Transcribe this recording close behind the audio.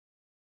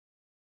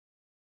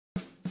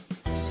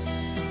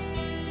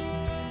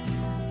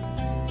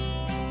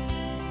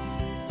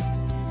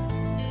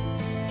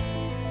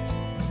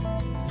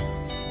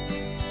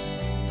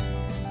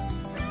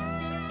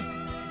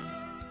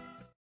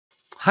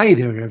Hi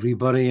there,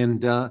 everybody,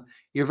 and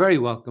you're very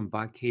welcome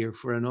back here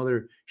for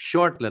another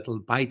short, little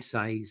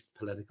bite-sized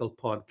political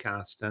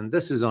podcast. And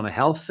this is on a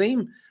health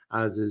theme,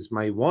 as is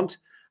my wont.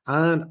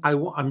 And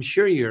I'm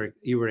sure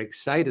you were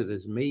excited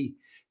as me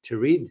to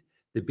read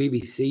the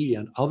BBC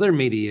and other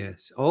media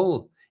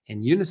all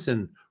in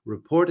unison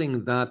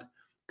reporting that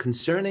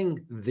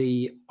concerning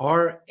the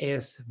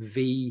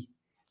RSV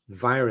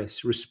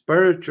virus,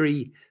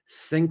 respiratory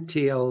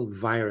syncytial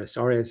virus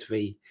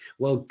 (RSV).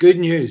 Well, good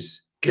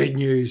news, good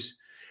news.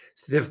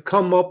 So they've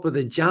come up with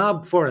a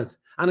jab for it,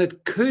 and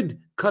it could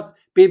cut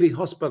baby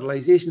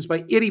hospitalizations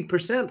by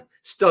 80%,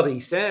 study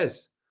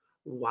says.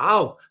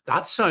 Wow,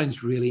 that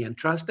sounds really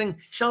interesting.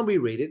 Shall we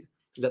read it?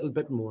 A little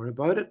bit more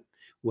about it?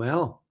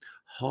 Well,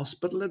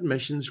 hospital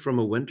admissions from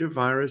a winter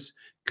virus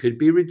could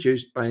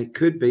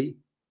be,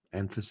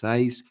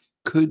 emphasize,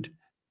 could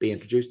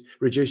be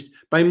reduced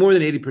by more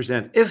than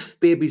 80% if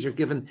babies are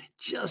given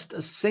just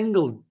a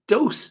single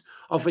dose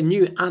of a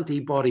new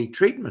antibody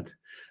treatment.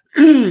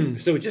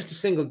 So just a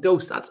single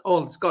dose, that's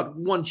all it's got.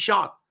 One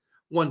shot.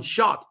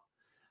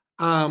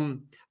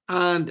 Um,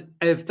 and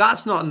if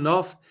that's not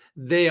enough,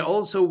 they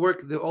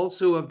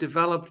also have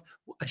developed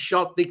a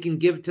shot they can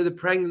give to the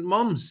pregnant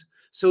mums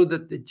so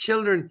that the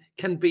children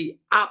can be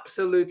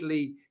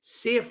absolutely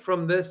safe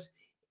from this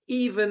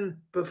even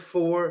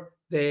before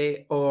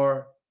they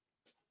are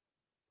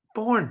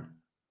born.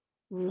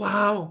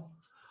 Wow.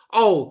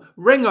 Oh,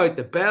 ring out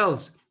the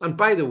bells. And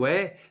by the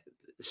way,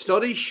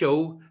 studies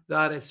show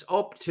that it's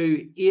up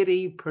to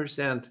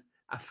 80%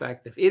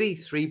 effective,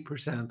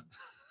 83%.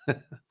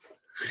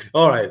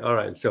 All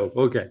right. So,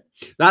 okay,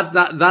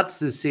 that's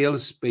the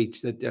sales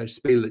speech that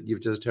spiel that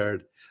you've just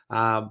heard.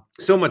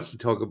 So much to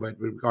talk about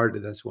with regard to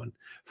this one.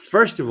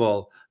 First of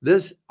all,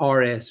 this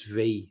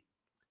RSV.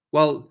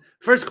 Well,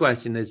 first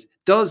question is,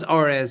 does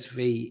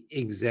RSV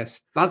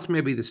exist? That's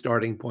maybe the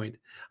starting point.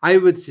 I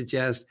would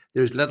suggest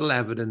there's little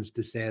evidence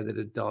to say that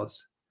it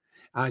does.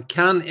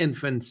 Can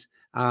infants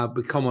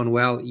become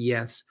unwell?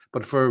 Yes,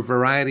 but for a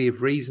variety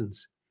of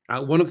reasons.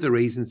 One of the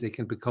reasons they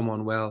can become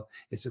unwell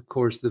is, of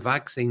course, the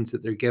vaccines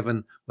that they're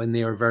given when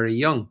they are very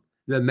young,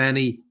 the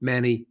many,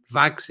 many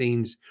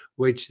vaccines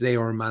which they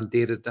are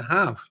mandated to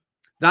have.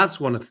 That's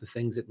one of the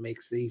things that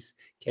makes these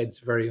kids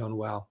very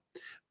unwell.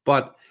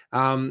 But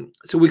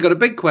so we got a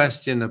big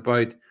question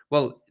about,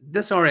 well,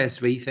 this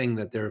RSV thing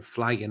that they're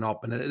flagging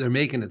up and they're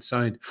making it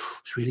sound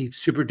it's really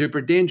super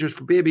duper dangerous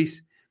for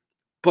babies.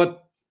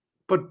 But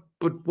but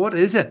what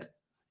is it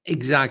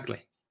exactly?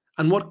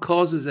 And what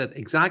causes it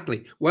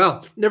exactly?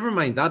 Well, never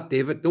mind that,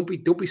 David.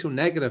 Don't be so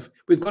negative.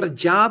 We've got a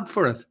jab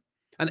for it.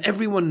 And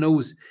everyone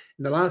knows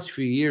in the last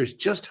few years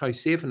just how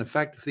safe and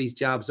effective these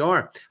jabs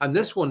are. And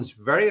this one's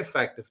very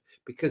effective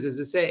because, as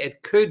I say,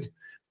 it could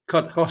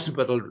cut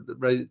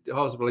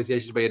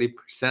hospitalizations by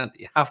 80%.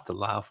 You have to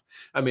laugh.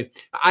 I mean,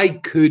 I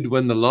could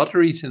win the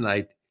lottery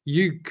tonight.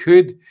 You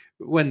could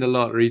win the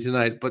lottery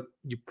tonight, but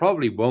you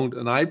probably won't,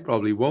 and I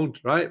probably won't,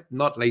 right?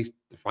 Not least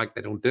the fact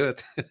they don't do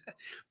it.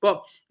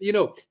 But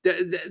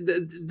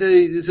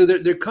so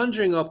they're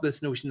conjuring up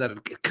this notion that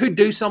it could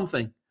do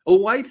something.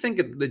 Oh, I think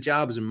the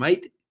jabs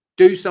might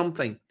do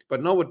something,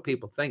 but not what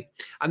people think.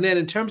 And then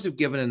in terms of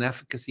giving an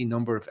efficacy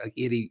number of like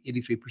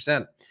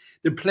 83%,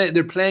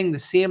 they're playing the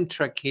same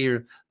trick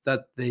here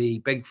that the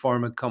big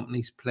pharma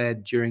companies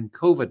played during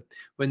COVID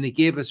when they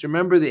gave us,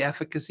 remember the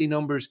efficacy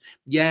numbers?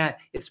 Yeah,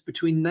 it's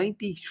between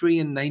 93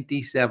 and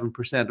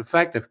 97%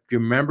 effective. Do you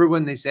remember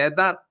when they said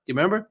that? Do you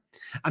remember?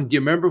 And do you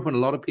remember when a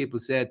lot of people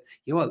said,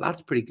 "Yeah, well, that's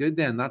pretty good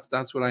then.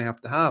 That's what I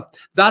have to have."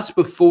 That's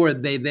before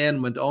they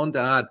then went on to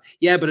add,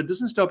 "Yeah, but it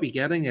doesn't stop you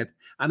getting it,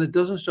 and it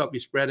doesn't stop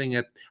you spreading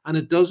it, and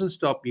it doesn't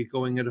stop you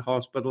going into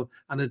hospital,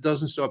 and it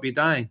doesn't stop you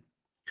dying."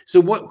 So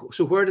what?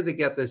 So where did they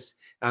get this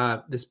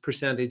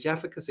percentage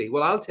efficacy?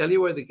 Well, I'll tell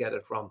you where they get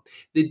it from.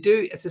 They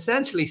do. It's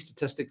essentially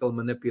statistical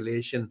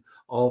manipulation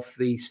of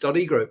the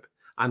study group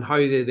and how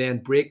they then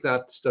break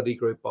that study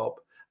group up,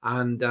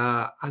 and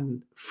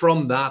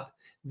from that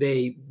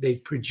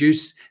they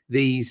produce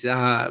these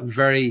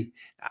very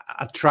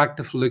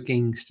attractive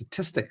looking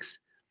statistics.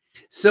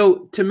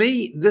 So to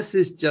me, this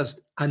is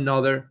just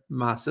another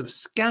massive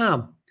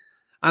scam.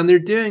 And they're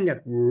doing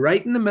it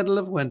right in the middle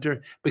of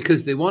winter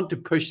because they want to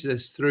push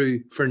this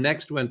through for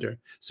next winter.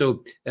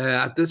 So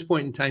at this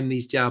point in time,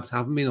 these jabs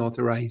haven't been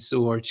authorized.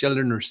 So our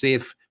children are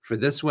safe for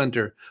this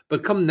winter.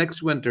 But come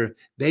next winter,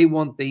 they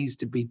want these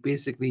to be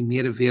basically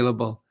made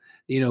available,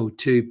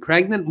 to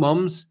pregnant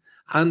mums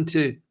and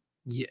to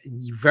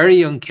very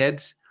young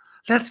kids.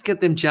 Let's get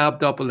them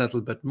jabbed up a little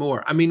bit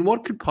more. I mean,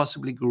 what could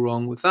possibly go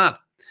wrong with that?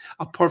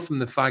 Apart from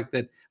the fact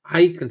that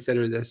I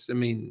consider this,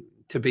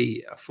 to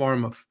be a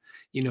form of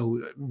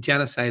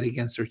genocide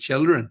against their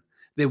children.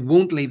 They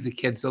won't leave the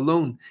kids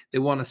alone. They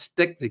want to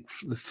stick the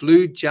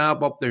flu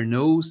jab up their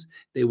nose.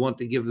 They want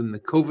to give them the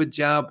COVID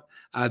jab.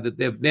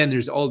 Then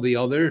there's all the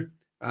other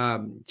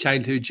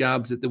childhood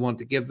jabs that they want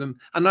to give them.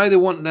 And now they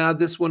want to add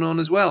this one on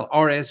as well,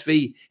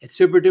 RSV. It's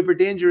super duper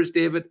dangerous,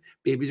 David.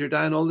 Babies are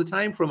dying all the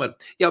time from it.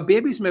 Yeah,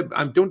 babies,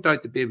 I don't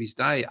doubt that babies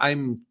die.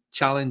 I'm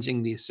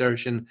challenging the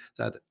assertion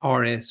that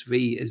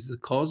RSV is the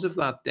cause of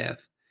that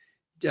death.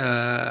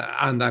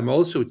 And I'm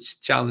also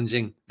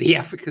challenging the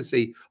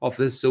efficacy of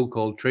this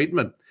so-called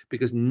treatment,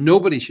 because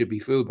nobody should be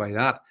fooled by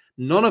that.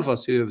 None of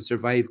us who have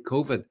survived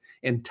COVID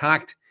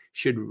intact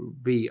should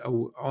be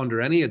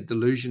under any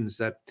delusions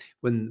that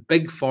when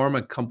big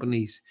pharma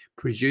companies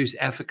produce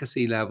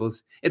efficacy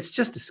levels, it's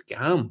just a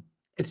scam.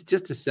 It's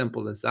just as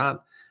simple as that.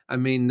 I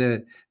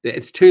mean,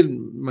 it's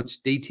too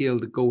much detail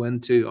to go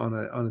into on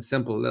a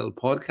simple little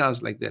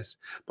podcast like this.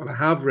 But I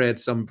have read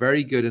some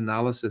very good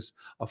analysis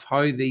of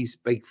how these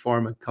big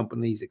pharma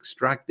companies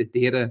extract the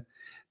data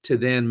to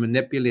then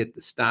manipulate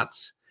the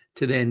stats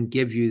to then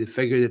give you the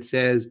figure that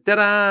says,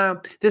 ta-da,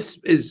 this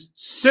is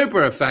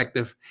super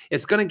effective.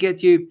 It's going to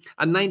get you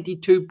a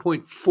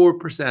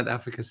 92.4%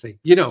 efficacy.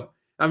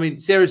 I mean,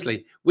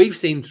 seriously, we've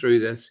seen through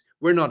this.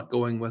 We're not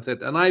going with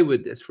it. And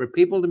it's for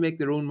people to make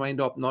their own mind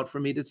up, not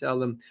for me to tell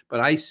them. But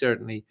I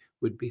certainly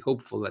would be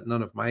hopeful that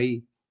none of my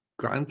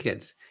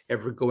grandkids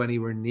ever go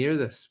anywhere near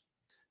this.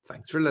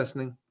 Thanks for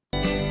listening.